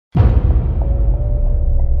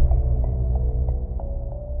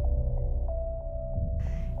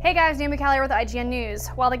Hey guys, Naomi Callier with IGN News.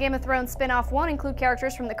 While the Game of Thrones spin-off won't include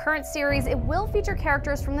characters from the current series, it will feature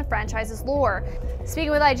characters from the franchise's lore. Speaking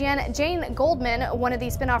with IGN, Jane Goldman, one of the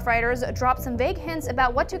spin-off writers, dropped some vague hints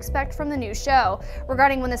about what to expect from the new show.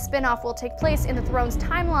 Regarding when the spin-off will take place in the Thrones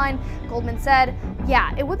timeline, Goldman said, "Yeah,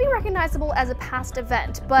 it would be recognizable as a past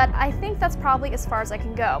event, but I think that's probably as far as I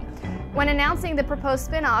can go." When announcing the proposed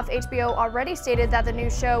spin-off, HBO already stated that the new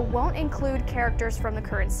show won't include characters from the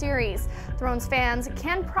current series. Thrones fans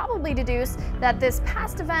can probably deduce that this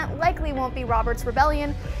past event likely won't be Robert's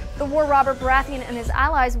rebellion, the war Robert Baratheon and his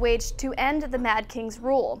allies waged to end the Mad King's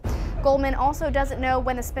rule. Goldman also doesn't know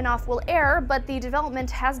when the spin-off will air, but the development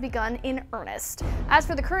has begun in earnest. As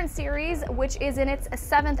for the current series, which is in its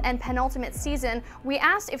 7th and penultimate season, we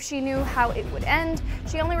asked if she knew how it would end.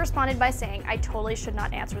 She only responded by saying, "I totally should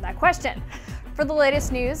not answer that question." For the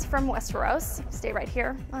latest news from Westeros, stay right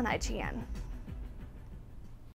here on IGN.